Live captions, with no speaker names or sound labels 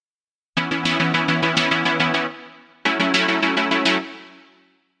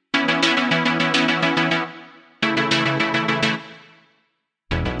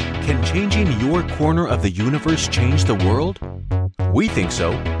Can changing your corner of the universe change the world? We think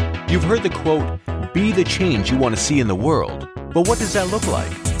so. You've heard the quote, "Be the change you want to see in the world." But what does that look like?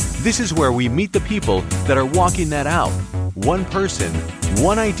 This is where we meet the people that are walking that out. One person,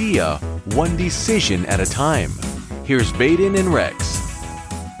 one idea, one decision at a time. Here's Baden and Rex.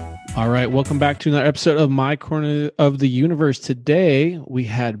 All right, welcome back to another episode of My Corner of the Universe. Today, we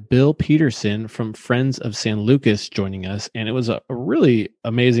had Bill Peterson from Friends of San Lucas joining us, and it was a really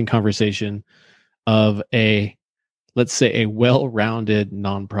amazing conversation of let's say, a well-rounded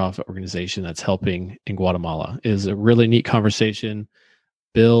nonprofit organization that's helping in Guatemala. It is a really neat conversation.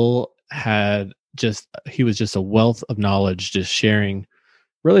 Bill he was just a wealth of knowledge, just sharing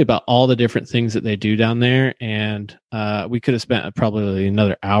really about all the different things that they do down there. And we could have spent probably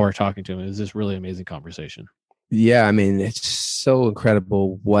another hour talking to him. It was just really amazing conversation. Yeah, I mean, it's so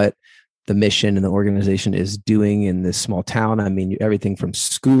incredible what the mission and the organization is doing in this small town. I mean, everything from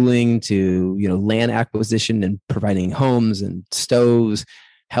schooling to, land acquisition and providing homes and stoves,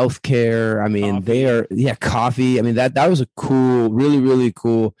 healthcare. I mean, coffee. I mean, that was a cool, really, really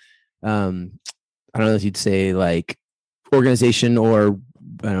cool. I don't know if you'd say like organization or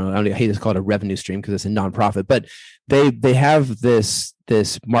I hate to call it a revenue stream because it's a nonprofit, but they have this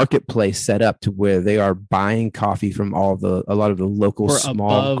marketplace set up to where they are buying coffee from a lot of the local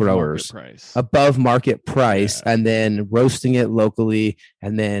small growers above market price, and then roasting it locally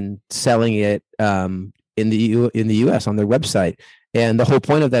and then selling it in the US on their website. And the whole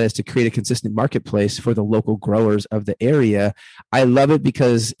point of that is to create a consistent marketplace for the local growers of the area. I love it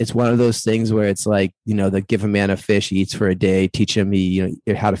because it's one of those things where it's like, the give a man a fish, he eats for a day, teach him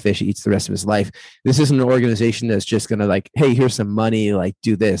how to fish, he eats the rest of his life. This isn't an organization that's just going to like, hey, here's some money, like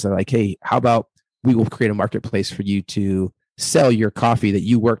do this. Or like, hey, how about we will create a marketplace for you to sell your coffee that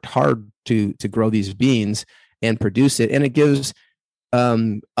you worked hard to grow these beans and produce it. And it gives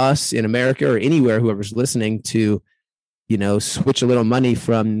us in America or anywhere, whoever's listening, to switch a little money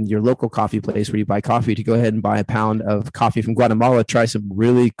from your local coffee place where you buy coffee to go ahead and buy a pound of coffee from Guatemala, try some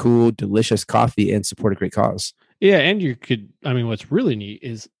really cool, delicious coffee and support a great cause. Yeah. And what's really neat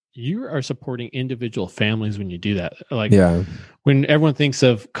is you are supporting individual families when you do that. When everyone thinks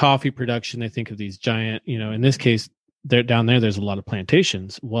of coffee production, they think of these giant, in this case, down there's a lot of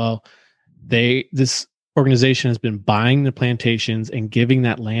plantations. Well, this organization has been buying the plantations and giving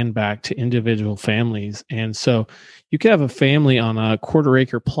that land back to individual families. And so you could have a family on a 1/4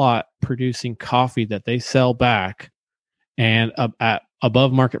 acre plot producing coffee that they sell back and at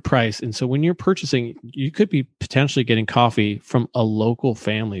above market price. And so when you're purchasing, you could be potentially getting coffee from a local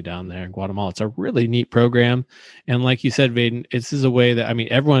family down there in Guatemala. It's a really neat program. And like you said, Vaden, this is a way that,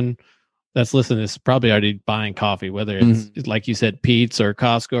 everyone that's listening is probably already buying coffee, whether it's like you said, Pete's or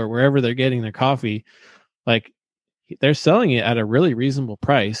Costco or wherever they're getting their coffee. Like they're selling it at a really reasonable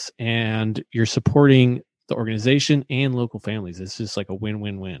price, and you're supporting the organization and local families. It's just like a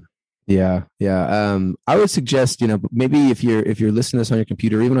win-win-win. Yeah. I would suggest, maybe if you're listening to this on your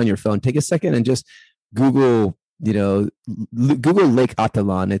computer, or even on your phone, take a second and just Google, Google Lake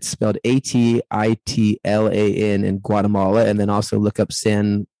Atitlan. It's spelled Atitlan in Guatemala, and then also look up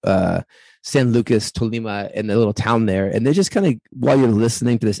San Lucas, Tolima, and the little town there. And they just kind of, while you're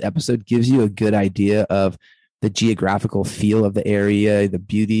listening to this episode, gives you a good idea of the geographical feel of the area, the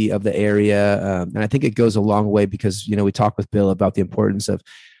beauty of the area. And I think it goes a long way because, we talked with Bill about the importance of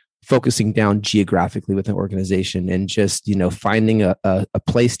focusing down geographically with an organization and just, finding a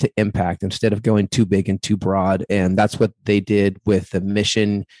place to impact instead of going too big and too broad. And that's what they did with the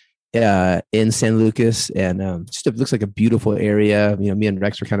mission in San Lucas, and it looks like a beautiful area. Me and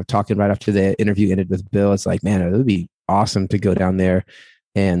Rex were kind of talking right after the interview ended with Bill. It's like, man, it would be awesome to go down there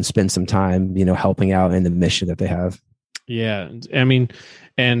and spend some time, helping out in the mission that they have. Yeah,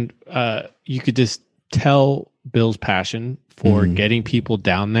 and you could just tell Bill's passion for getting people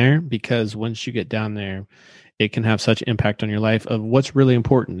down there, because once you get down there, it can have such impact on your life of what's really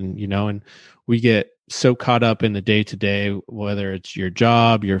important, and we get so caught up in the day-to-day, whether it's your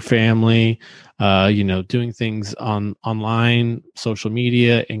job, your family, doing things online, social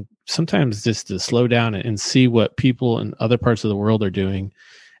media, and sometimes just to slow down and see what people in other parts of the world are doing,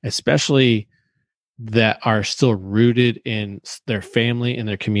 especially that are still rooted in their family and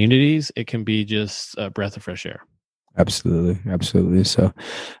their communities. It can be just a breath of fresh air. Absolutely. So,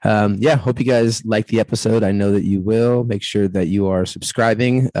 hope you guys like the episode. I know that you will. Make sure that you are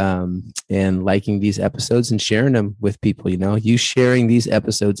subscribing and liking these episodes and sharing them with people. You sharing these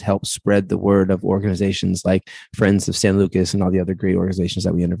episodes helps spread the word of organizations like Friends of San Lucas and all the other great organizations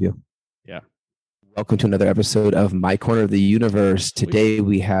that we interview. Yeah. Welcome to another episode of My Corner of the Universe. Today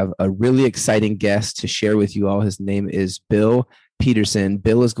we have a really exciting guest to share with you all. His name is Bill Peterson.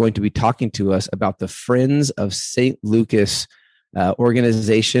 Bill is going to be talking to us about the Friends of St. Lucas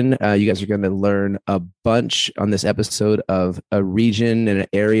organization. You guys are going to learn a bunch on this episode of a region and an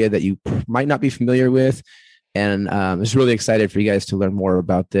area that you might not be familiar with. And I'm just really excited for you guys to learn more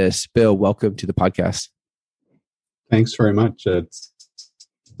about this. Bill, welcome to the podcast. Thanks very much. It's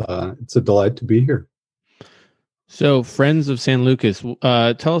a delight to be here. So, Friends of San Lucas,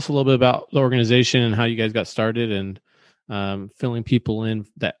 tell us a little bit about the organization and how you guys got started, and filling people in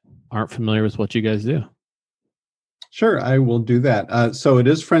that aren't familiar with what you guys do. Sure, I will do that. So it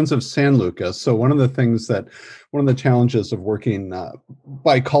is Friends of San Lucas. So one of the challenges of working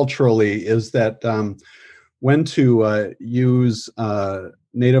biculturally is that when to use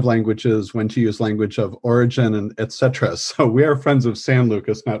native languages, when to use language of origin, and etc. So we are Friends of San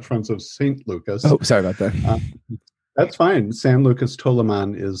Lucas, not Friends of St. Lucas. Oh, sorry about that. That's fine. San Lucas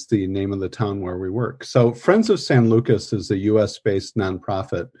Toloman is the name of the town where we work. So Friends of San Lucas is a U.S.-based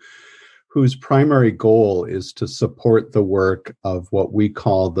nonprofit whose primary goal is to support the work of what we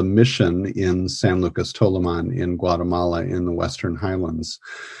call the mission in San Lucas Toloman in Guatemala in the Western Highlands.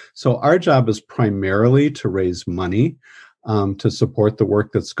 So our job is primarily to raise money to support the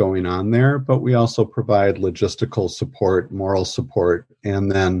work that's going on there, but we also provide logistical support, moral support,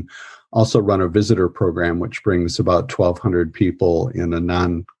 and then also run a visitor program, which brings about 1,200 people in a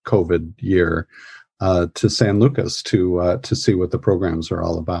non-COVID year to San Lucas to see what the programs are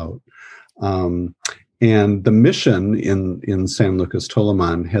all about. And the mission in San Lucas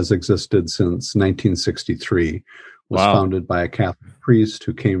Toloman has existed since 1963. Was founded by a Catholic priest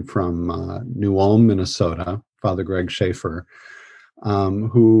who came from New Ulm, Minnesota, Father Greg Schaefer,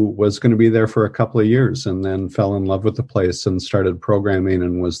 who was going to be there for a couple of years and then fell in love with the place and started programming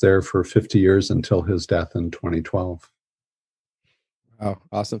and was there for 50 years until his death in 2012. Oh,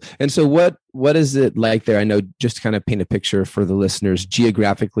 awesome. And so what is it like there? I know, just to kind of paint a picture for the listeners,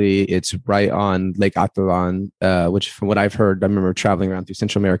 geographically, it's right on Lake Atitlan, which from what I've heard, I remember traveling around through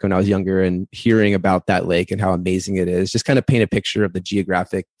Central America when I was younger and hearing about that lake and how amazing it is. Just kind of paint a picture of the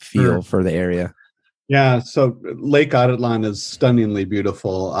geographic feel for the area. Yeah, so Lake Atitlan is stunningly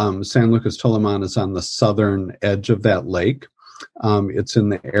beautiful. San Lucas Toloman is on the southern edge of that lake. It's in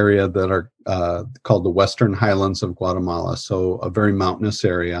the area that are called the Western Highlands of Guatemala, so a very mountainous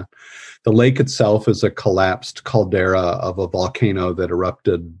area. The lake itself is a collapsed caldera of a volcano that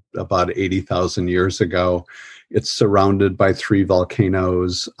erupted about 80,000 years ago. It's surrounded by 3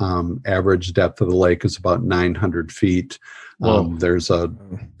 volcanoes. Average depth of the lake is about 900 feet. There's a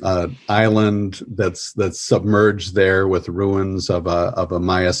island that's submerged there with ruins of a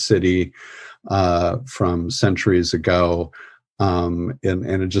Maya city from centuries ago. And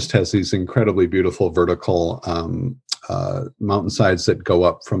it just has these incredibly beautiful vertical mountainsides that go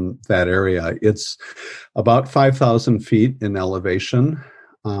up from that area. It's about 5,000 feet in elevation,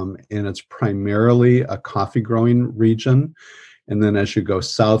 and it's primarily a coffee growing region. And then as you go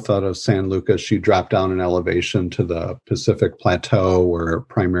south out of San Lucas, you drop down in elevation to the Pacific Plateau, where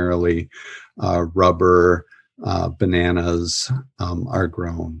primarily rubber, bananas are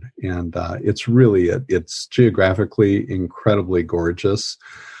grown, and it's geographically incredibly gorgeous,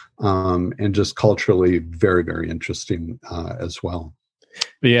 and just culturally very, very interesting as well.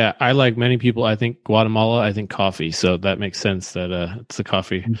 But yeah, I, like many people, I think Guatemala, I think coffee, so that makes sense that it's a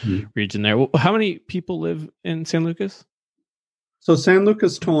coffee region there. Well, how many people live in San Lucas? So San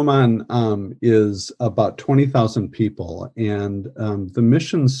Lucas Toloman is about 20,000 people, and the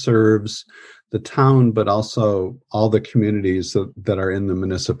mission serves the town, but also all the communities that are in the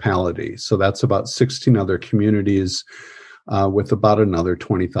municipality. So that's about 16 other communities with about another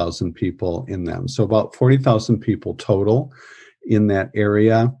 20,000 people in them. So about 40,000 people total in that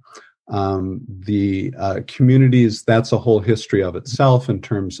area. The communities, that's a whole history of itself in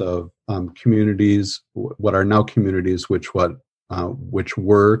terms of communities, what are now communities, which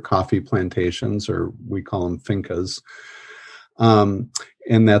were coffee plantations, or we call them fincas.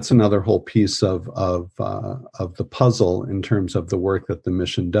 And that's another whole piece of the puzzle in terms of the work that the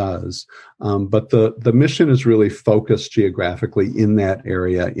mission does. But the mission is really focused geographically in that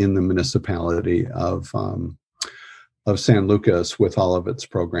area, in the municipality of San Lucas, with all of its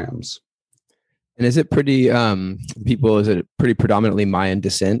programs. And is it pretty is it pretty predominantly Mayan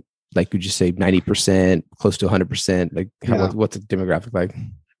descent? Like, would you say 90%, close to 100%? Like, what's the demographic like?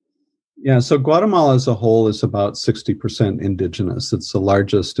 Yeah, so Guatemala as a whole is about 60% indigenous. It's the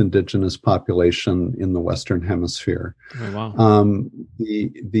largest indigenous population in the Western Hemisphere. Oh, wow.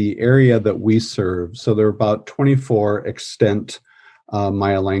 The area that we serve, so there are about 24 extant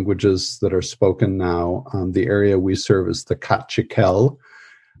Maya languages that are spoken now. The area we serve is the Cachiquel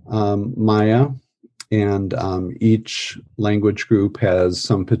Maya, And each language group has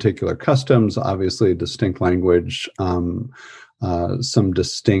some particular customs, obviously a distinct language, some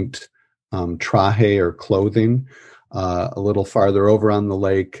distinct traje or clothing. A little farther over on the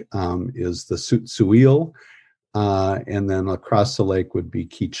lake is the Tsu'il, and then across the lake would be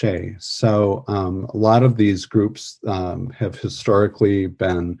Quiche. So a lot of these groups have historically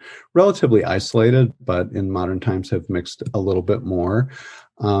been relatively isolated, but in modern times have mixed a little bit more.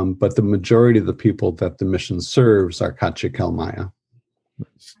 But the majority of the people that the mission serves are Ka'chikel Maya.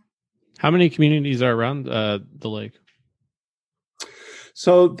 How many communities are around the lake?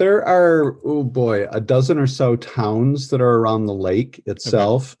 So there are, a dozen or so towns that are around the lake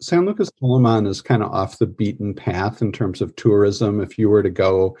itself. Okay. San Lucas Tolomon is kind of off the beaten path in terms of tourism. If you were to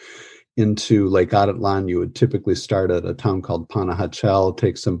go into Lake Atitlan, you would typically start at a town called Panajachel,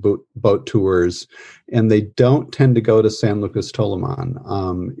 take some boat tours, and they don't tend to go to San Lucas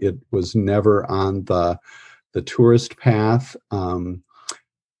Tolomon. It was never on the tourist path.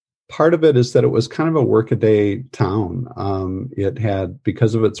 Part of it is that it was kind of a workaday town. It had,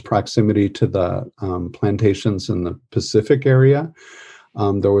 because of its proximity to the plantations in the Pacific area,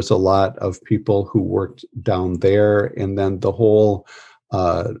 there was a lot of people who worked down there. And then the whole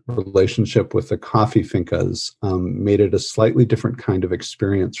relationship with the coffee fincas made it a slightly different kind of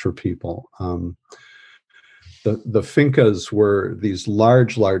experience for people. The fincas were these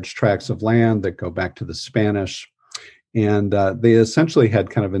large tracts of land that go back to the Spanish. And they essentially had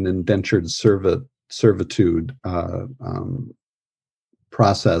kind of an indentured servitude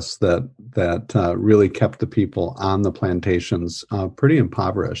process that really kept the people on the plantations pretty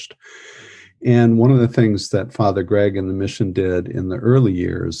impoverished. And one of the things that Father Greg and the mission did in the early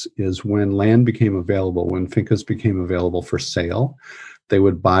years is when land became available, when fincas became available for sale, they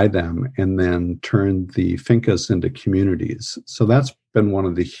would buy them and then turn the fincas into communities. So that's been one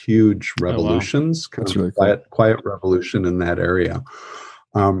of the huge revolutions, kind of really quiet revolution in that area,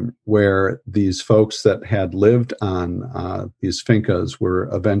 where these folks that had lived on these fincas were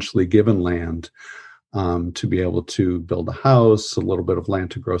eventually given land to be able to build a house, a little bit of land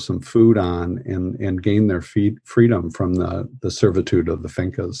to grow some food on, and gain their freedom from the servitude of the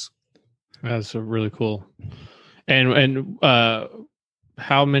fincas. That's really cool. And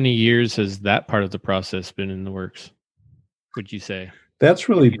how many years has that part of the process been in the works, would you say? That's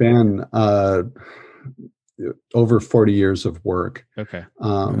really been over 40 years of work. Okay.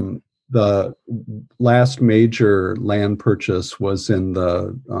 The last major land purchase was in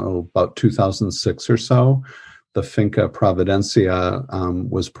about 2006 or so. The Finca Providencia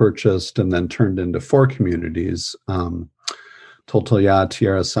was purchased and then turned into 4 communities, Toltoya,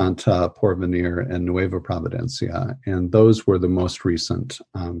 Tierra Santa, Porvenir, and Nueva Providencia. And those were the most recent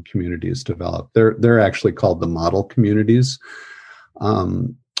communities developed. They're actually called the model communities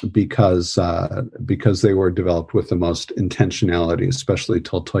because they were developed with the most intentionality, especially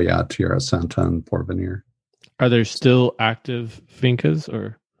Toltoya, Tierra Santa, and Porvenir. Are there still active fincas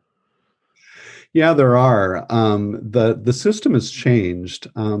or? Yeah, there are. The system has changed.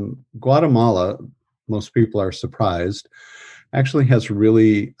 Guatemala, most people are surprised, actually has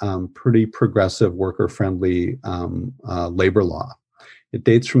really pretty progressive, worker-friendly labor law. It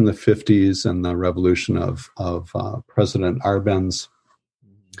dates from the 50s and the revolution of President Arbenz.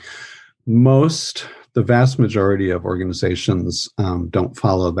 The vast majority of organizations don't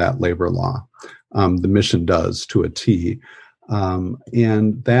follow that labor law. The mission does to a T.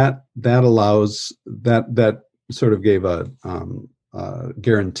 And that allows, that sort of gave a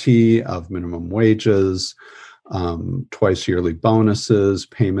guarantee of minimum wages, twice yearly bonuses,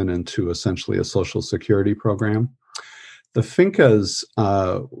 payment into essentially a social security program. The fincas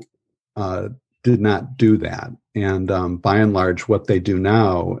did not do that. And by and large, what they do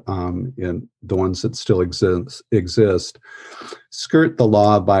now, in the ones that still exist, skirt the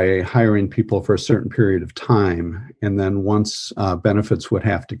law by hiring people for a certain period of time. And then once benefits would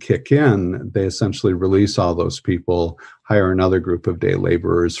have to kick in, they essentially release all those people, hire another group of day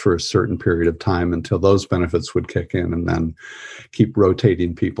laborers for a certain period of time until those benefits would kick in, and then keep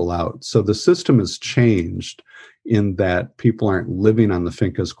rotating people out. So the system has changed in that people aren't living on the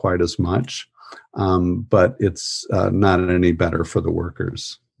fincas quite as much. But it's not any better for the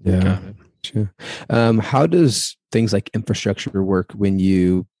workers. Yeah. Sure. How does things like infrastructure work when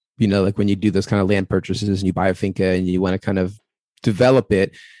like when you do those kind of land purchases and you buy a finca and you want to kind of develop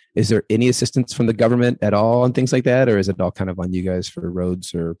it? Is there any assistance from the government at all on things like that? Or is it all kind of on you guys for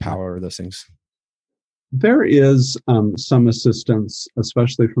roads or power or those things? There is some assistance,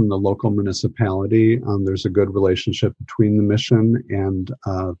 especially from the local municipality. There's a good relationship between the mission and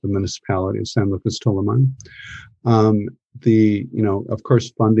the municipality of San Lucas Tolomon. Of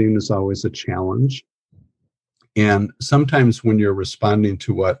course, funding is always a challenge. And sometimes when you're responding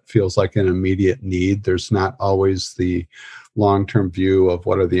to what feels like an immediate need, there's not always the long-term view of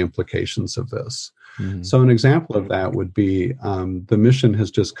what are the implications of this. Mm-hmm. So an example of that would be the mission has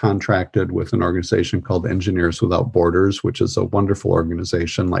just contracted with an organization called Engineers Without Borders, which is a wonderful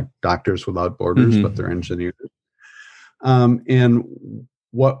organization like Doctors Without Borders, but they're engineers. And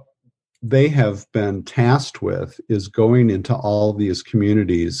what they have been tasked with is going into all these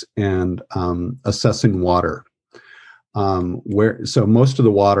communities and assessing water. So most of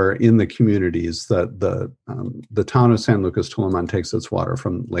the water in the communities, the town of San Lucas Tulaman takes its water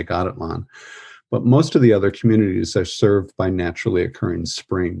from Lake Atitlan, but most of the other communities are served by naturally occurring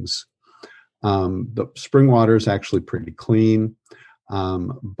springs. The spring water is actually pretty clean,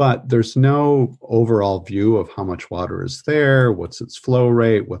 but there's no overall view of how much water is there, what's its flow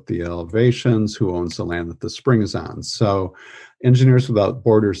rate, what the elevations, who owns the land that the spring is on. So Engineers Without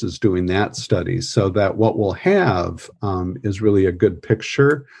Borders is doing that study so that what we'll have is really a good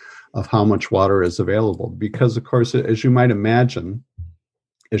picture of how much water is available. Because, of course, as you might imagine,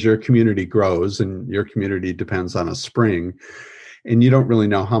 as your community grows, and your community depends on a spring, and you don't really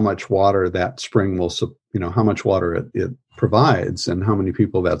know how much water that spring will, how much water it provides and how many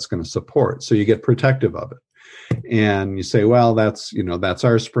people that's going to support. So you get protective of it. And you say, well, that's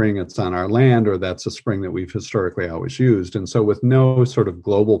our spring, it's on our land, or that's a spring that we've historically always used. And so with no sort of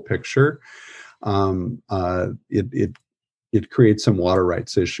global picture, it creates some water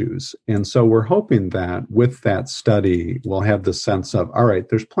rights issues. And so we're hoping that with that study, we'll have the sense of, all right,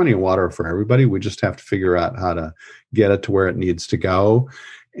 there's plenty of water for everybody. We just have to figure out how to get it to where it needs to go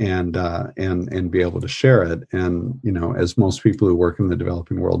and be able to share it. And, as most people who work in the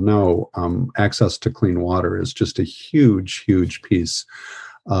developing world know, access to clean water is just a huge, huge piece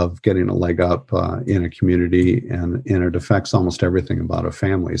of getting a leg up in a community, and it affects almost everything about a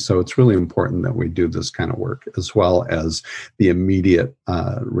family. So it's really important that we do this kind of work, as well as the immediate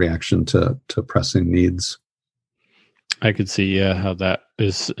reaction to pressing needs. I could see how that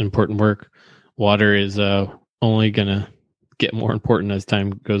is important work. Water is only going to get more important as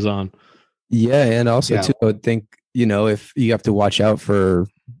time goes on. Yeah, and also too, I would think, if you have to watch out for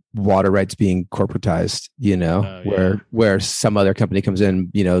water rights being corporatized, where some other company comes in,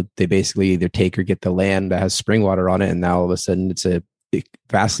 they basically either take or get the land that has spring water on it, and now all of a sudden it's a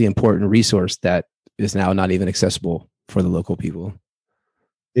vastly important resource that is now not even accessible for the local people.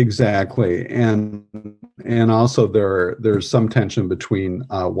 Exactly. And also there's some tension between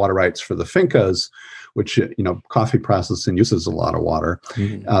water rights for the fincas, which, coffee processing uses a lot of water,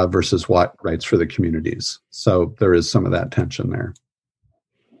 versus water rights for the communities. So there is some of that tension there.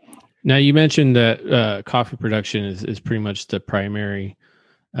 Now, you mentioned that coffee production is pretty much the primary,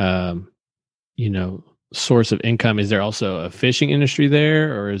 source of income. Is there also a fishing industry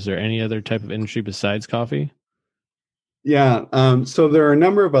there, or is there any other type of industry besides coffee? Yeah, so there are a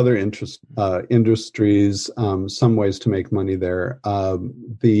number of other industries, some ways to make money there.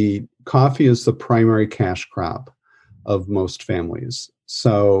 The coffee is the primary cash crop of most families.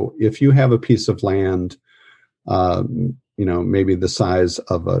 So if you have a piece of land, maybe the size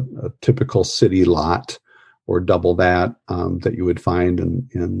of a typical city lot, or double that, that you would find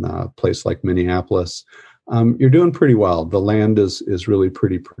in a place like Minneapolis, you're doing pretty well. The land is really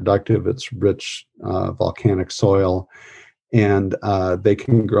pretty productive. It's rich volcanic soil, and they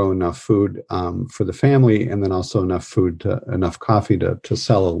can grow enough food for the family, and then also enough coffee to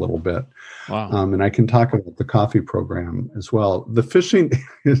sell a little bit. Wow. And I can talk about the coffee program as well. The fishing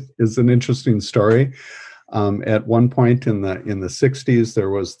is an interesting story. At one point in the 60s, there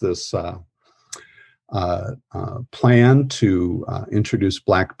was this plan to introduce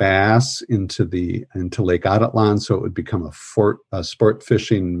black bass into Lake Atitlan, so it would become a sport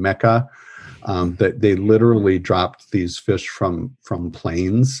fishing mecca. That they literally dropped these fish from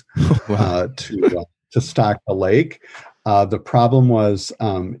planes to stock the lake. The problem was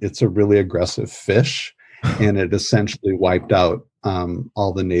it's a really aggressive fish, and it essentially wiped out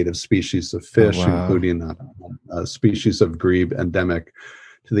all the native species of fish, including a species of grebe endemic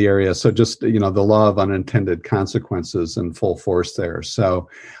to the area. So just, the law of unintended consequences in full force there. So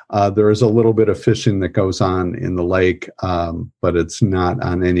there is a little bit of fishing that goes on in the lake, but it's not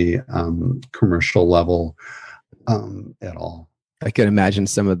on any commercial level at all. I can imagine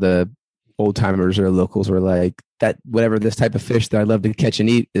some of the old timers or locals were like, that whatever this type of fish that I love to catch and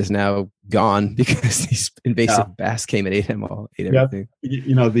eat is now gone because these invasive bass came and ate everything.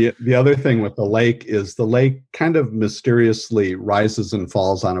 The other thing with the lake is the lake kind of mysteriously rises and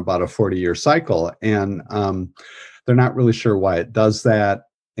falls on about a 40-year cycle, and they're not really sure why it does that.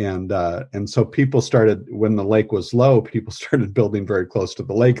 And so people started, when the lake was low, people started building very close to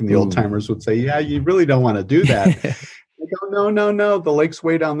the lake, and the old timers would say, yeah, you really don't want to do that. I go, no, the lake's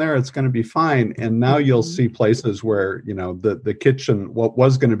way down there, it's going to be fine. And now you'll see places where, the kitchen, what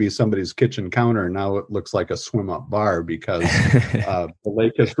was going to be somebody's kitchen counter, now it looks like a swim up bar because the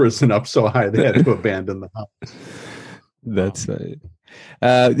lake has risen up so high they had to abandon the house. That's right.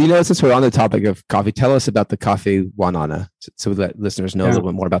 Since we're on the topic of coffee, tell us about the Coffee Wanana, so that listeners know a little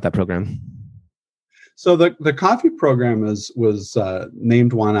bit more about that program. So the coffee program was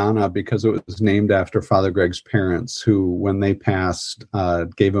named Wanana because it was named after Father Greg's parents, who, when they passed,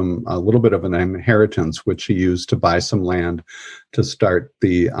 gave him a little bit of an inheritance, which he used to buy some land to start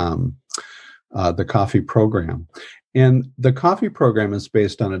the coffee program. And the coffee program is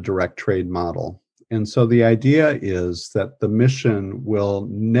based on a direct trade model. And so the idea is that the mission will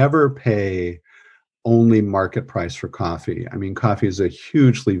never pay only market price for coffee. I mean, coffee is a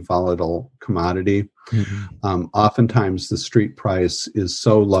hugely volatile commodity. Mm-hmm. Oftentimes the street price is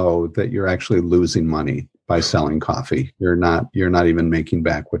so low that you're actually losing money by selling coffee. You're not even making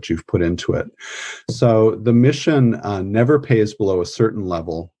back what you've put into it. So the mission never pays below a certain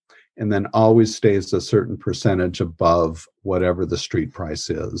level, and then always stays a certain percentage above whatever the street price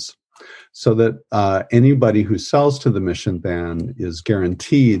is. So that anybody who sells to the mission then is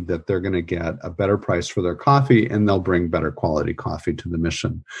guaranteed that they're going to get a better price for their coffee, and they'll bring better quality coffee to the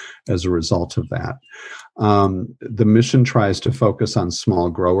mission as a result of that. The mission tries to focus on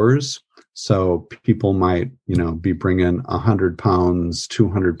small growers. So people might, be bringing 100 pounds,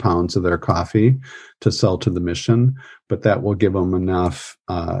 200 pounds of their coffee to sell to the mission, but that will give them enough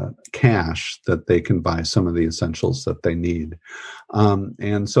cash that they can buy some of the essentials that they need.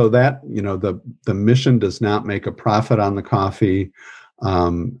 And so that, the mission does not make a profit on the coffee.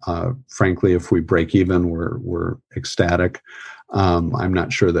 Frankly, if we break even, we're ecstatic. I'm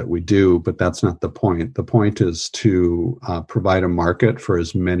not sure that we do, but that's not the point. The point is to provide a market for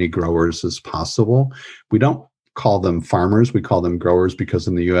as many growers as possible. We don't call them farmers. We call them growers because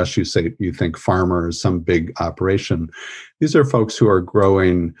in the U.S. you think farmer is some big operation. These are folks who are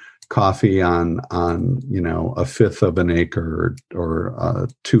growing coffee on a fifth of an acre or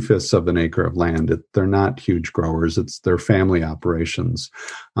 2/5 of an acre of land. They're not huge growers. It's their family operations.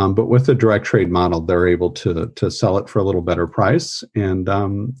 But with the direct trade model, they're able to sell it for a little better price. And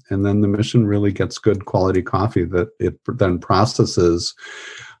then the mission really gets good quality coffee that it then processes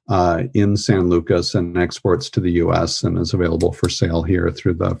in San Lucas and exports to the U.S. and is available for sale here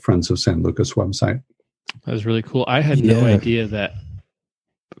through the Friends of San Lucas website. That was really cool. I had no idea that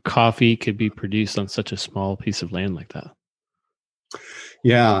coffee could be produced on such a small piece of land like that.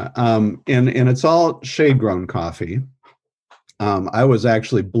 Yeah, and it's all shade-grown coffee. I was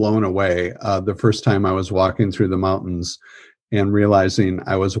actually blown away the first time I was walking through the mountains and realizing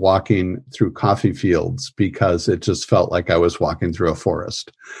I was walking through coffee fields because it just felt like I was walking through a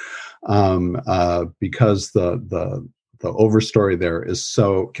forest. Because the overstory there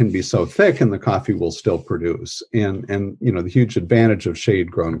can be so thick, and the coffee will still produce. And the huge advantage of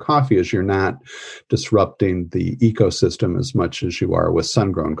shade-grown coffee is you're not disrupting the ecosystem as much as you are with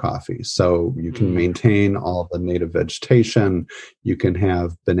sun-grown coffee. So you can maintain all the native vegetation. You can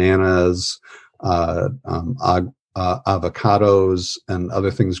have bananas, avocados, and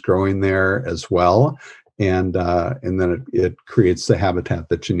other things growing there as well. And then it creates the habitat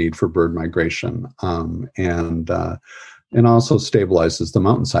that you need for bird migration, and also stabilizes the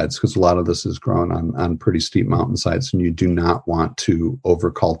mountainsides, because a lot of this is grown on pretty steep mountainsides, and you do not want to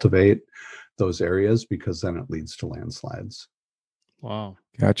over-cultivate those areas because then it leads to landslides. Wow.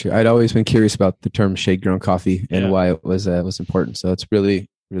 Gotcha. I'd always been curious about the term shade-grown coffee and why it was important. So it's really,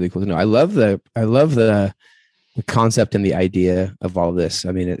 really cool to know. I love the concept and the idea of all this.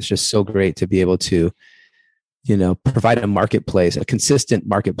 I mean, it's just so great to be able to, provide a marketplace, a consistent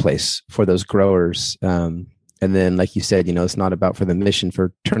marketplace for those growers. And then, like you said, it's not about for the mission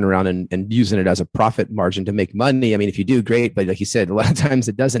for turn around and using it as a profit margin to make money. I mean, if you do, great. But like you said, a lot of times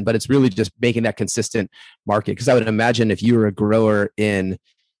it doesn't, but it's really just making that consistent market. Because I would imagine if you were a grower in,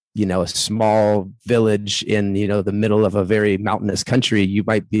 a small village in, the middle of a very mountainous country, you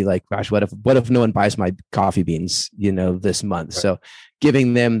might be like, gosh, what if no one buys my coffee beans, this month? Right. So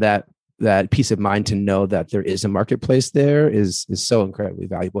giving them that peace of mind to know that there is a marketplace there is so incredibly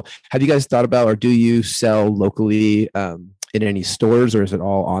valuable. Have you guys thought about, or do you sell locally in any stores, or is it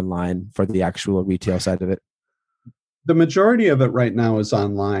all online for the actual retail side of it? The majority of it right now is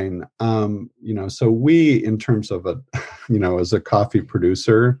online. So we, in terms of as a coffee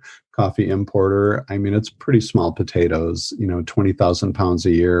producer, coffee importer. I mean, it's pretty small potatoes, 20,000 pounds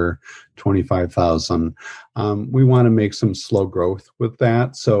a year, 25,000. We want to make some slow growth with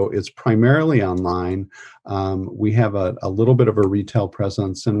that. So it's primarily online. We have a little bit of a retail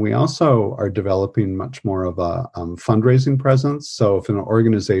presence, and we also are developing much more of a fundraising presence. So if an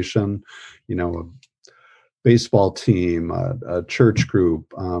organization, a baseball team, a church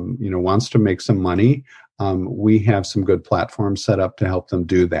group, wants to make some money, we have some good platforms set up to help them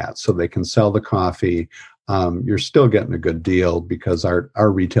do that. So they can sell the coffee. You're still getting a good deal because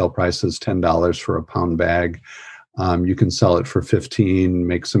our retail price is $10 for a pound bag. You can sell it for $15,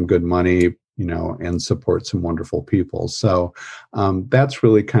 make some good money, and support some wonderful people. So that's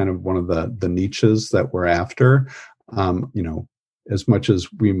really kind of one of the niches that we're after. As much as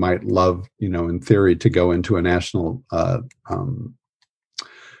we might love, in theory, to go into a national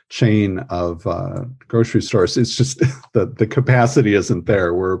chain of grocery stores, it's just the capacity isn't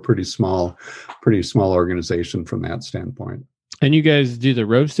there. We're a pretty small organization from that standpoint. And you guys do the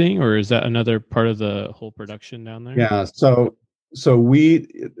roasting, or is that another part of the whole production down there? Yeah. So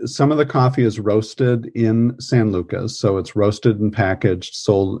some of the coffee is roasted in San Lucas. So it's roasted and packaged,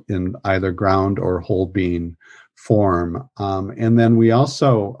 sold in either ground or whole bean form. And then we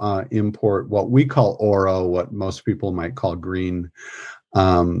also import what we call oro, what most people might call green.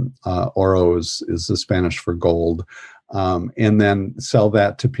 Oro is the Spanish for gold. And then sell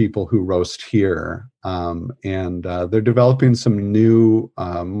that to people who roast here. And they're developing some new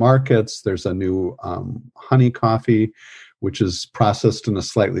markets. There's a new honey coffee, which is processed in a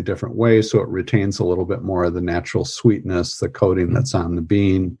slightly different way, so it retains a little bit more of the natural sweetness, the coating that's on the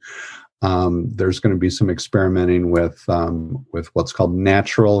bean. There's going to be some experimenting with what's called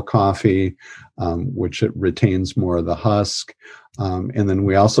natural coffee, which it retains more of the husk. And then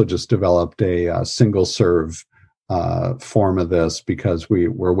we also just developed a single serve form of this because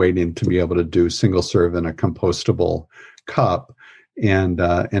we're waiting to be able to do single serve in a compostable cup, and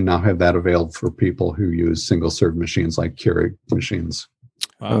now have that available for people who use single serve machines like Keurig machines.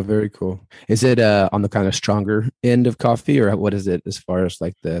 Wow. Oh, very cool. Is it on the kind of stronger end of coffee, or what is it as far as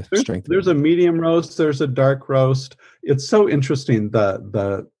like the strength? There's a medium roast. There's a dark roast. It's so interesting.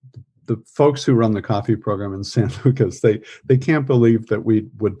 The folks who run the coffee program in San Lucas, they can't believe that we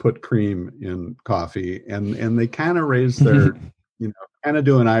would put cream in coffee, and they kind of raise their, kind of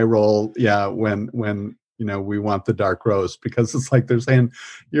do an eye roll. Yeah, when we want the dark roast, because it's like they're saying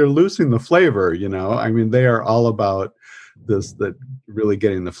you're losing the flavor. I mean, they are all about this, that really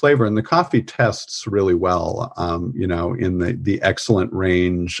getting the flavor, and the coffee tests really well, in the excellent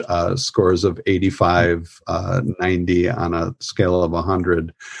range, scores of 85, 90 on a scale of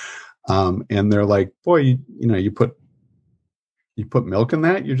 100. And they're like, boy, you put milk in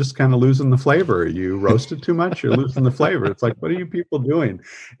that, you're just kind of losing the flavor. You roasted too much, you're losing the flavor. It's like, what are you people doing?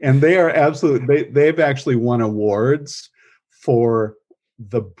 And they are they've actually won awards for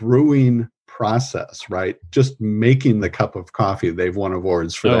the brewing process, right? Just making the cup of coffee. They've won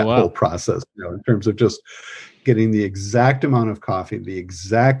awards for whole process, in terms of just getting the exact amount of coffee, the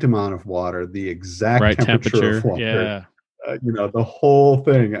exact amount of water, the exact temperature of water. Yeah. The whole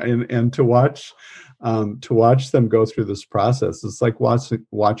thing, and to watch them go through this process, it's like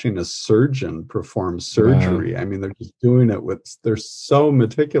watching a surgeon perform surgery. Wow. I mean, they're just doing it they're so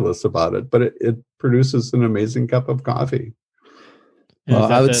meticulous about it, but it produces an amazing cup of coffee.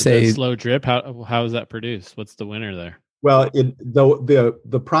 Well, I would say the slow drip. How is that produced? What's the winner there? Well,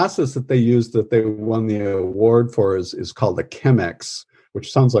 the process that they use that they won the award for is called a Chemex,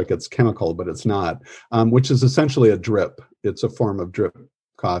 which sounds like it's chemical, but it's not, which is essentially a drip. It's a form of drip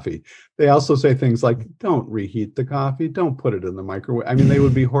coffee. They also say things like, don't reheat the coffee, don't put it in the microwave. I mean, they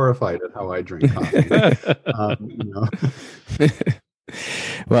would be horrified at how I drink coffee.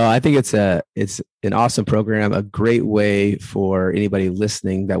 Well, I think it's an awesome program, a great way for anybody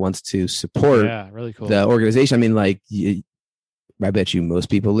listening that wants to support really cool. the organization. I mean, I bet you most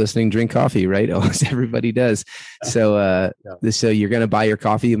people listening drink coffee, right? Almost everybody does. So, so you're going to buy your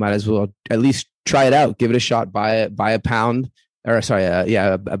coffee. You might as well at least try it out, give it a shot, buy a pound, or sorry,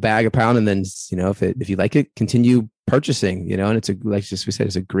 a bag, a pound. And then, if you like it, continue purchasing, and it's like just we said,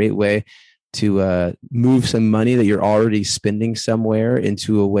 it's a great way to move some money that you're already spending somewhere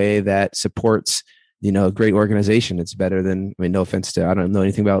into a way that supports, a great organization. It's better than, no offense to, I don't know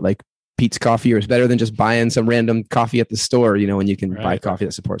anything about like Pete's Coffee, or it's better than just buying some random coffee at the store, when you can buy coffee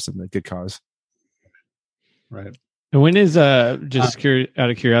that supports some good cause. Right. And when is, just out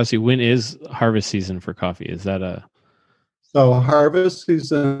of curiosity, when is harvest season for coffee? Is that So harvest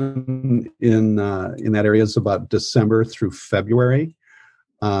season in that area is about December through February.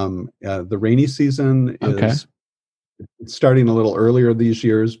 The rainy season it's starting a little earlier these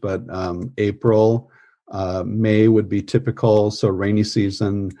years, but April, May would be typical. So rainy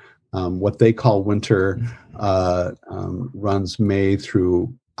season, what they call winter, runs May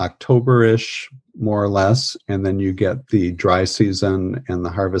through October-ish, more or less, and then you get the dry season and the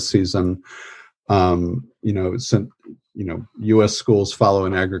harvest season. U.S. schools follow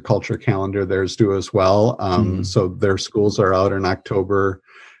an agriculture calendar; theirs do as well. So their schools are out in October,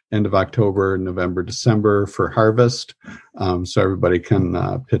 end of October, November, December for harvest. So everybody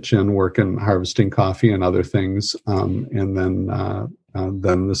can pitch in, work in harvesting coffee and other things, and then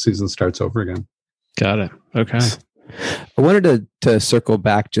the season starts over again. Got it. Okay. I wanted to circle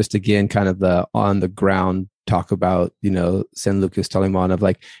back just again, kind of the on the ground talk about, San Lucas Tolima of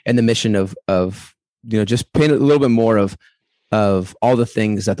like, and the mission of, just paint a little bit more of all the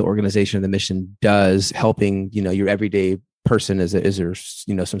things that the organization and the mission does, helping, your everyday person. Is there,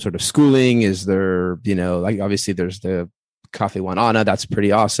 some sort of schooling? Is there, like obviously there's the Cafe Juan Ana, that's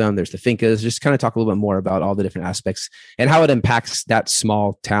pretty awesome. There's the fincas. Just kind of talk a little bit more about all the different aspects and how it impacts that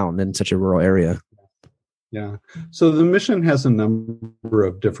small town in such a rural area. Yeah. So the mission has a number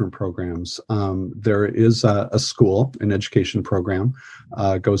of different programs. There is a school, an education program,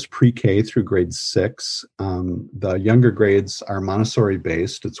 goes pre-K through grade 6. The younger grades are Montessori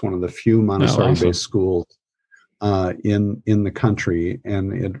based. It's one of the few Montessori based schools in the country,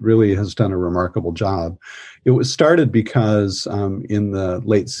 and it really has done a remarkable job. It was started because in the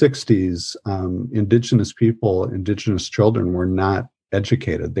late 60s, indigenous children were not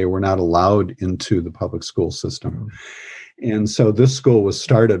educated. They were not allowed into the public school system. And so this school was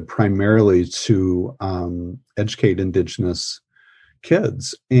started primarily to educate indigenous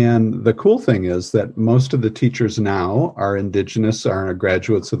kids. And the cool thing is that most of the teachers now are indigenous, are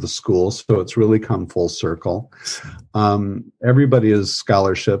graduates of the school. So it's really come full circle. Everybody is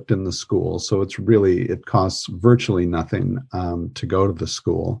scholarshiped in the school. So it costs virtually nothing to go to the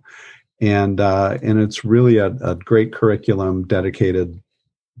school. And it's really a great curriculum, dedicated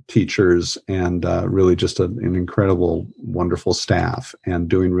teachers, and really just an incredible, wonderful staff, and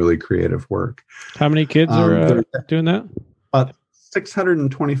doing really creative work. How many kids are doing that?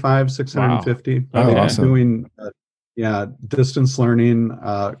 625, 650. Wow. Oh, awesome. Doing distance learning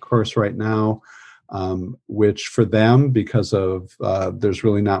course right now, which for them, because of there's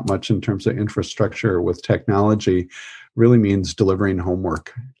really not much in terms of infrastructure with technology, really means delivering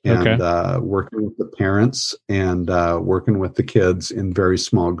homework and working with the parents and working with the kids in very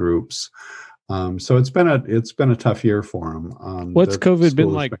small groups. So it's been a tough year for them. What's COVID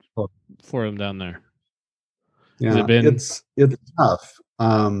been like for them down there? Yeah, it's tough.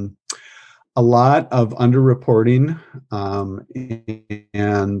 A lot of underreporting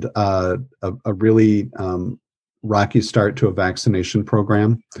and a really rocky start to a vaccination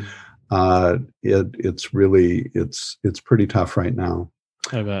program. It's pretty tough right now.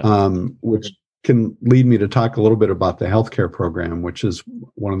 I bet. Which can lead me to talk a little bit about the healthcare program, which is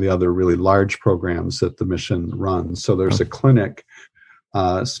one of the other really large programs that the mission runs. So there's a clinic,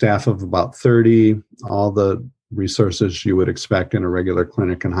 staff of about 30, all the resources you would expect in a regular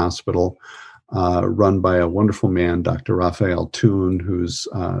clinic and hospital, run by a wonderful man, Dr. Rafael Toon, who's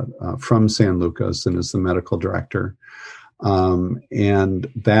from San Lucas and is the medical director. And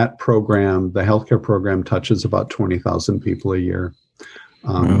that program, the healthcare program, touches about 20,000 people a year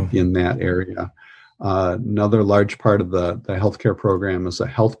in that area. Another large part of the healthcare program is a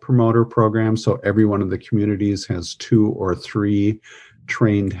health promoter program. So every one of the communities has 2 or 3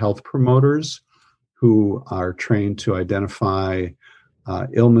 trained health promoters who are trained to identify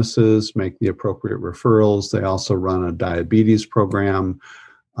illnesses, make the appropriate referrals. They also run a diabetes program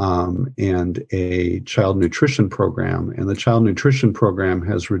and a child nutrition program. And the child nutrition program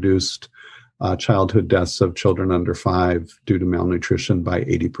has reduced childhood deaths of children under 5 due to malnutrition by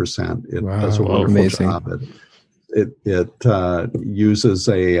 80%. It does a wonderful job. It uses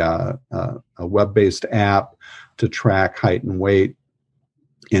a web-based app to track height and weight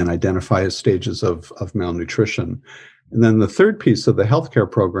and identify stages of malnutrition. And then the third piece of the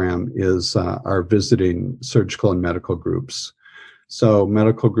healthcare program is our visiting surgical and medical groups. So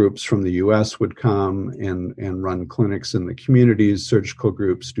medical groups from the U.S. would come and run clinics in the communities. Surgical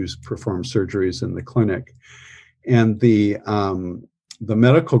groups perform surgeries in the clinic. And the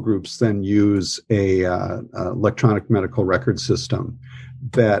medical groups then use a electronic medical record system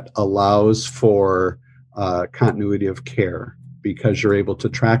that allows for continuity of care, because you're able to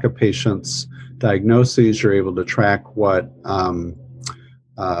track a patient's diagnoses, you're able to track what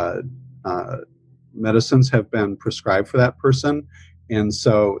medicines have been prescribed for that person. And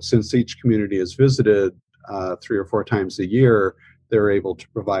so since each community is visited 3 or 4 times a year, they're able to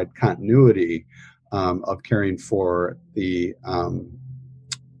provide continuity of caring for the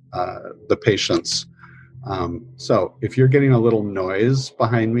patients. So if you're getting a little noise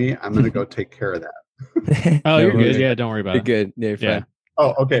behind me, I'm going to go take care of that. Oh, you're good. Yeah, don't worry about it. You're good. You're fine. Yeah.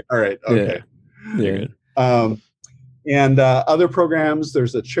 Oh, okay. All right. Okay. Yeah. You're good. And other programs,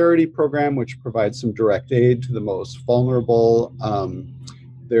 there's a charity program which provides some direct aid to the most vulnerable.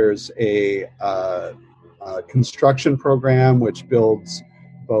 There's a construction program which builds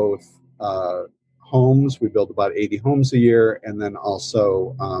both homes. We build about 80 homes a year, and then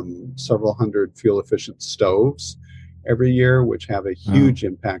also several hundred fuel-efficient stoves every year, which have a huge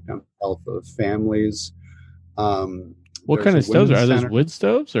impact on the health of families. What kind of stoves are those? Wood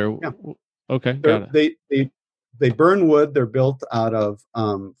stoves or? Yeah. Okay, got it. They burn wood. They're built out of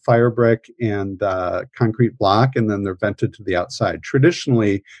fire brick and concrete block, and then they're vented to the outside.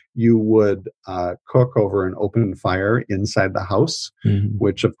 Traditionally, you would cook over an open fire inside the house,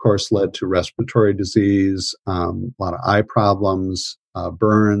 which of course led to respiratory disease, a lot of eye problems,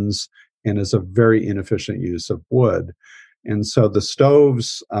 burns, and is a very inefficient use of wood. And so the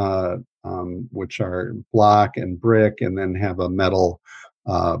stoves, which are block and brick, and then have a metal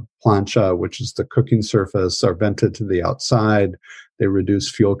plancha, which is the cooking surface, are vented to the outside. They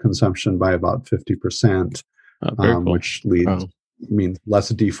reduce fuel consumption by about 50%, cool. Which means less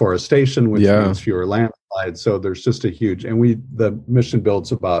deforestation, which means fewer landslides. So there's just a huge, and the mission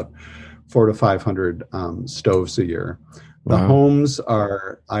builds about 400 to 500 stoves a year. The homes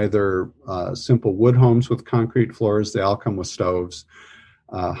are either simple wood homes with concrete floors. They all come with stoves.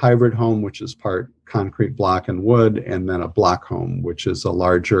 Hybrid home, which is part concrete block and wood, and then a block home, which is a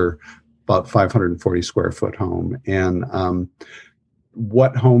larger, about 540 square foot home. And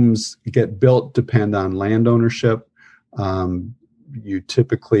what homes get built depend on land ownership. You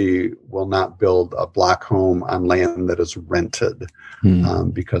typically will not build a block home on land that is rented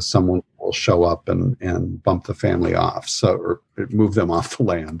because someone will show up and bump the family off, or move them off the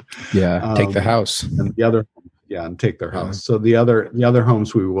land. Yeah, take the house. And the other. Yeah, and take their house. So the other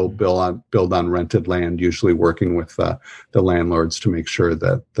homes we will build on rented land, usually working with the landlords to make sure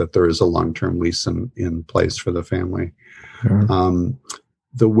that there is a long-term lease in place for the family.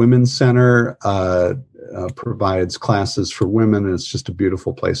 The Women's Center provides classes for women, and it's just a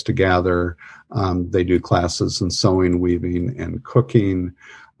beautiful place to gather. They do classes in sewing, weaving, and cooking.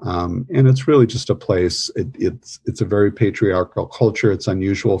 And it's really just a place. It's a very patriarchal culture. It's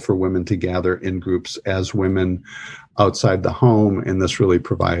unusual for women to gather in groups as women outside the home, and this really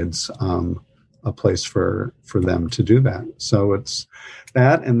provides a place for them to do that. So it's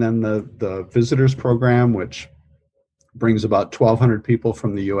that, and then the visitors program, which brings about 1,200 people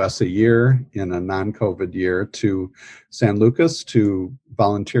from the U.S. a year in a non-COVID year to San Lucas to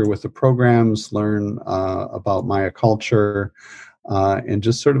volunteer with the programs, learn about Maya culture. And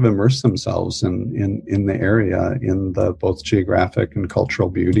just sort of immerse themselves in the area, in the both geographic and cultural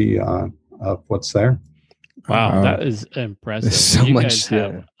beauty of what's there. Wow, that is impressive. So you much, guys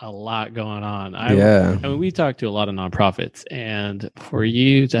have a lot going on. I mean, we talk to a lot of nonprofits, and for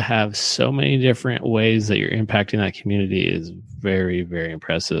you to have so many different ways that you're impacting that community is very, very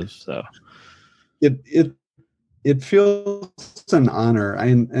impressive. So it feels an honor,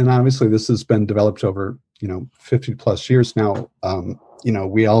 and obviously this has been developed over 50 plus years now.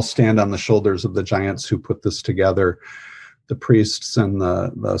 We all stand on the shoulders of the giants who put this together, the priests and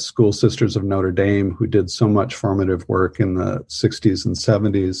the school sisters of Notre Dame, who did so much formative work in the 60s and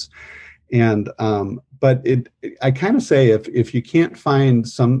 70s. And but I kind of say if you can't find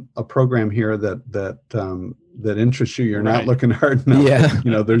a program here that interests you, you're not looking hard enough.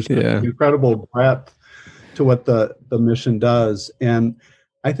 Yeah. There's incredible breadth to what the mission does. And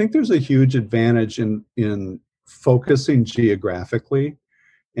I think there's a huge advantage in focusing geographically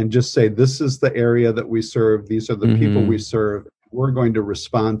and just say, this is the area that we serve. These are the people we serve. We're going to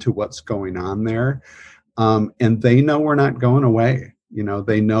respond to what's going on there. And they know we're not going away.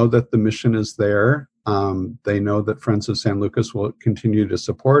 They know that the mission is there. They know that Friends of San Lucas will continue to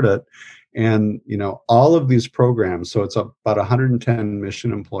support it. And, all of these programs, so it's about 110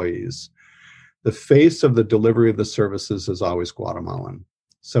 mission employees. The face of the delivery of the services is always Guatemalan.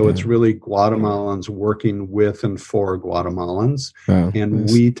 So it's really Guatemalans working with and for Guatemalans. And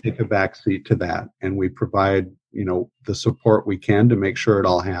we take a backseat to that, and we provide, the support we can to make sure it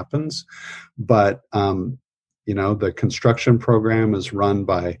all happens. But, the construction program is run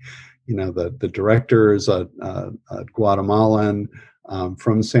by, the director is a Guatemalan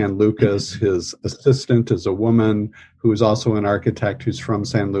from San Lucas. His assistant is a woman who is also an architect who's from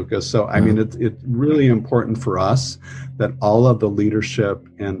San Lucas. So, I mean, it's really important for us that all of the leadership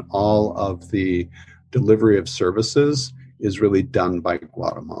and all of the delivery of services is really done by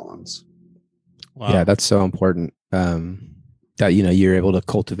Guatemalans. Wow. Yeah, that's so important. That you're able to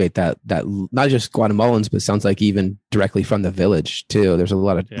cultivate that not just Guatemalans, but sounds like even directly from the village too. There's a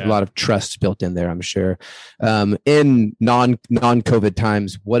lot of trust built in there, I'm sure. In non-COVID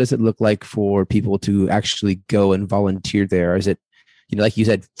times, what does it look like for people to actually go and volunteer there? Is it, like you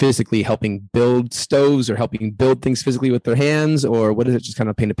said, physically helping build stoves or helping build things physically with their hands, or what does it just kind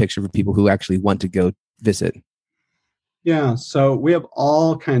of paint a picture for people who actually want to go visit? Yeah, so we have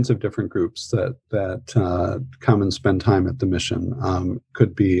all kinds of different groups that come and spend time at the mission.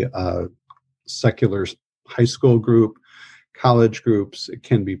 Could be a secular high school group, college groups. It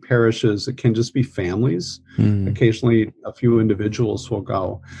can be parishes. It can just be families. Occasionally, a few individuals will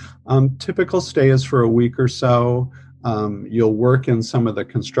go. Typical stay is for a week or so. You'll work in some of the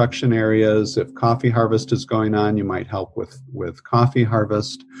construction areas. If coffee harvest is going on, you might help with coffee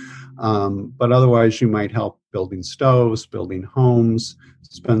harvest. But otherwise, you might help building stoves, building homes,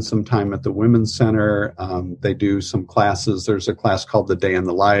 spend some time at the Women's Center. They do some classes. There's a class called The Day in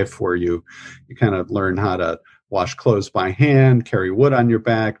the Life where you kind of learn how to wash clothes by hand, carry wood on your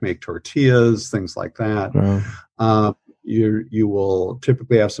back, make tortillas, things like that. Wow. You will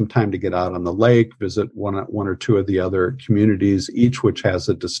typically have some time to get out on the lake, visit one or two of the other communities, each which has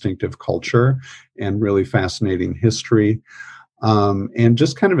a distinctive culture and really fascinating history. And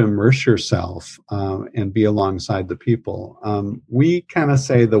just kind of immerse yourself and be alongside the people. We kind of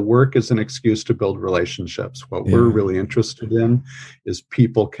say the work is an excuse to build relationships. What we're really interested in is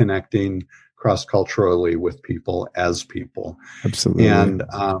people connecting cross-culturally with people as people. Absolutely. And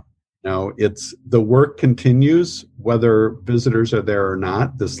it's the work continues whether visitors are there or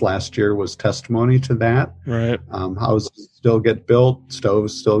not. This last year was testimony to that. Right. Houses still get built,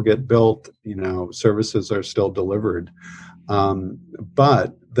 stoves still get built, services are still delivered.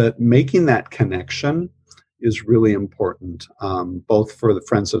 But that making that connection is really important, both for the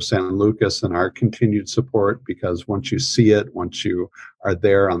Friends of San Lucas and our continued support, because once you see it, once you are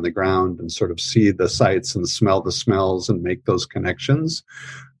there on the ground and sort of see the sights and smell the smells and make those connections,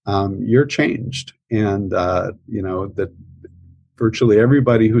 you're changed. And, that virtually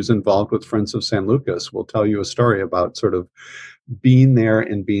everybody who's involved with Friends of San Lucas will tell you a story about sort of being there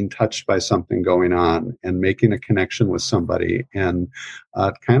and being touched by something going on and making a connection with somebody and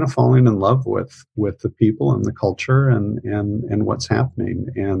kind of falling in love with the people and the culture and what's happening.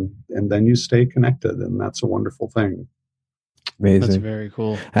 And then you stay connected, and that's a wonderful thing. Amazing. That's very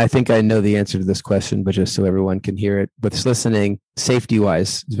cool. I think I know the answer to this question, but just so everyone can hear it, with listening, safety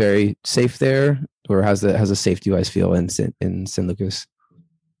wise, it's very safe there, or how's the safety wise feel in San Lucas?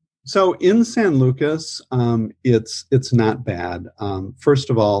 So in San Lucas, it's not bad. First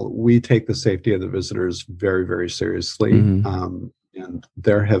of all, we take the safety of the visitors very, very seriously. Mm-hmm. And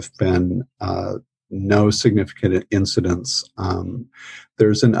there have been no significant incidents.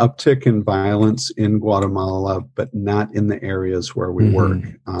 There's an uptick in violence in Guatemala, but not in the areas where we work.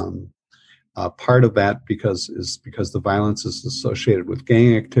 Part of that because the violence is associated with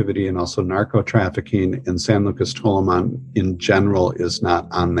gang activity and also narco trafficking, and San Lucas Tolomon in general is not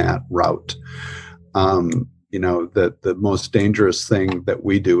on that route. The most dangerous thing that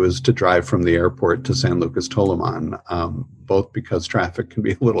we do is to drive from the airport to San Lucas Tolomon, both because traffic can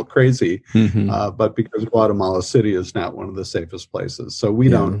be a little crazy, but because Guatemala City is not one of the safest places. So we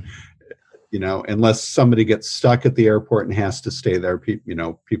don't, unless somebody gets stuck at the airport and has to stay there,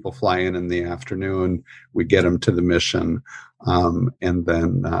 people fly in the afternoon, we get them to the mission. And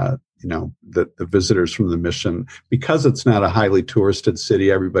then, the visitors from the mission, because it's not a highly touristed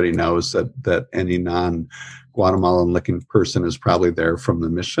city, everybody knows that any non-Guatemalan looking person is probably there from the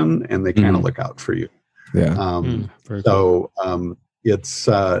mission, and they kind of look out for you. Yeah. It's,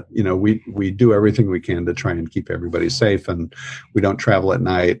 we do everything we can to try and keep everybody safe, and we don't travel at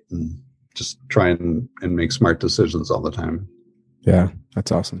night and just try and make smart decisions all the time. Yeah,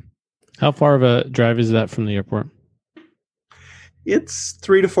 that's awesome. How far of a drive is that from the airport? It's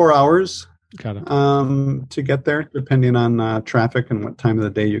 3 to 4 hours Got it. To get there, depending on traffic and what time of the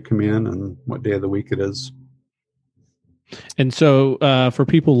day you come in and what day of the week it is. And so for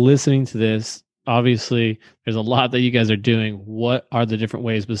people listening to this, obviously there's a lot that you guys are doing. What are the different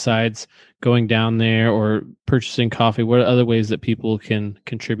ways besides going down there or purchasing coffee? What are other ways that people can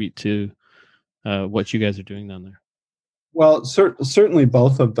contribute to what you guys are doing down there? Well, certainly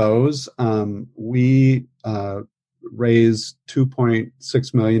both of those. We raise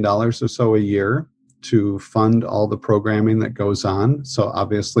 $2.6 million or so a year to fund all the programming that goes on. So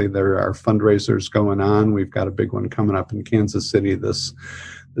obviously there are fundraisers going on. We've got a big one coming up in Kansas City this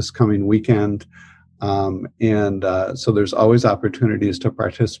coming weekend. So there's always opportunities to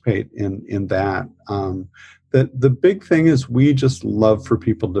participate in that. the big thing is we just love for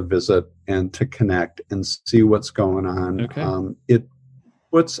people to visit and to connect and see what's going on. Okay. It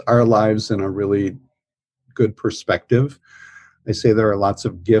puts our lives in a really good perspective. I say there are lots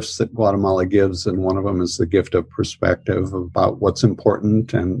of gifts that Guatemala gives, and one of them is the gift of perspective about what's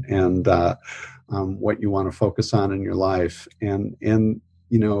important and what you want to focus on in your life. And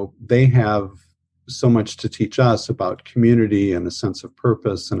they have so much to teach us about community and a sense of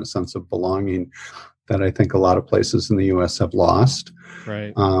purpose and a sense of belonging that I think a lot of places in the U.S. have lost.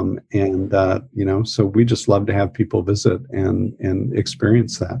 Right. So we just love to have people visit and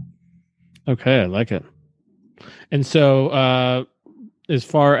experience that. Okay, I like it. And so, as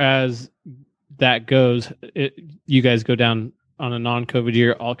far as that goes, you guys go down on a non-COVID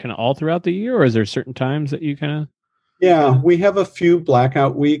year all throughout the year, or is there certain times that you kind of? Yeah, we have a few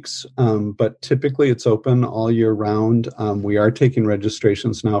blackout weeks, but typically it's open all year round. We are taking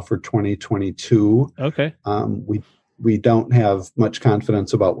registrations now for 2022. Okay. We don't have much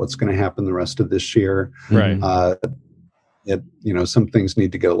confidence about what's going to happen the rest of this year. Right. Some things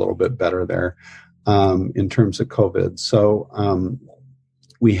need to get a little bit better there. In terms of COVID. So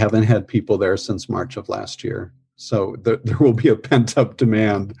we haven't had people there since March of last year. So there will be a pent-up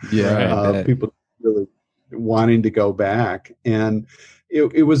demand. Yeah, people really wanting to go back. And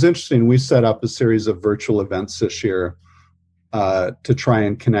it was interesting. We set up a series of virtual events this year to try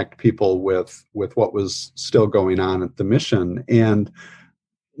and connect people with what was still going on at the mission. And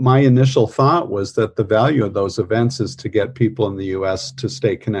my initial thought was that the value of those events is to get people in the U.S. to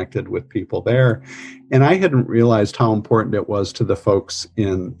stay connected with people there. And I hadn't realized how important it was to the folks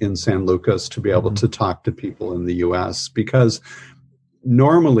in San Lucas to be able to talk to people in the U.S. because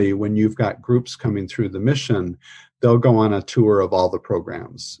normally when you've got groups coming through the mission, they'll go on a tour of all the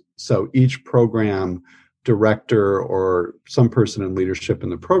programs. So each program director or some person in leadership in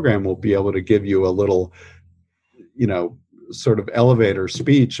the program will be able to give you a little, sort of elevator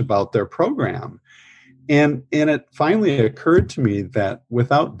speech about their program. And it finally occurred to me that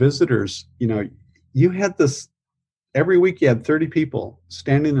without visitors, you had this, every week you had 30 people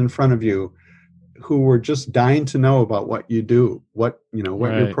standing in front of you who were just dying to know about what you do, what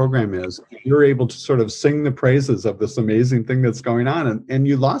your program is. You're able to sort of sing the praises of this amazing thing that's going on, and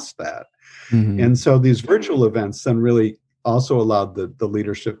you lost that. Mm-hmm. And so these virtual events then really also allowed the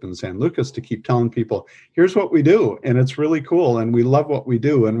leadership in San Lucas to keep telling people, here's what we do, and it's really cool, and we love what we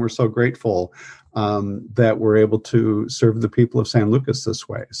do, and we're so grateful that we're able to serve the people of San Lucas this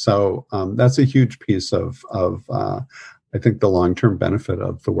way. So that's a huge piece of I think, the long-term benefit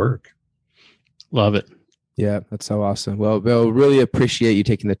of the work. Love it. Yeah, that's so awesome. Well, Bill, really appreciate you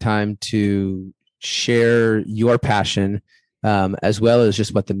taking the time to share your passion, as well as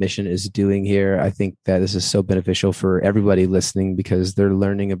just what the mission is doing here. I think that this is so beneficial for everybody listening because they're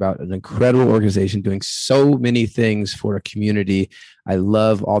learning about an incredible organization doing so many things for a community. I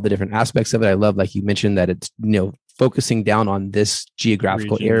love all the different aspects of it. I love, like you mentioned, that it's, focusing down on this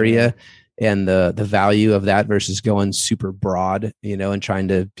geographical area and the value of that versus going super broad, and trying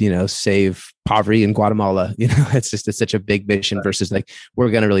to, save poverty in Guatemala. It's such a big mission versus like, we're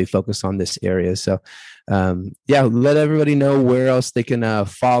going to really focus on this area. So let everybody know where else they can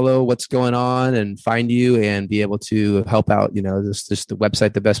follow what's going on and find you and be able to help out. Just the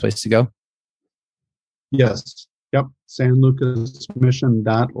website, the best place to go. Yes. Yep.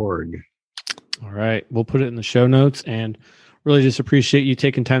 sanlucasmission.org. All right. We'll put it in the show notes, and really just appreciate you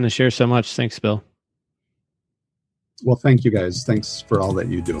taking time to share so much. Thanks, Bill. Well, thank you guys. Thanks for all that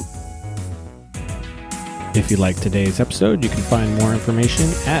you do. If you like today's episode, you can find more information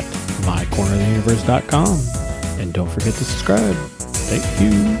at mycorneroftheuniverse.com. And don't forget to subscribe. Thank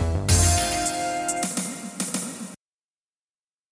you.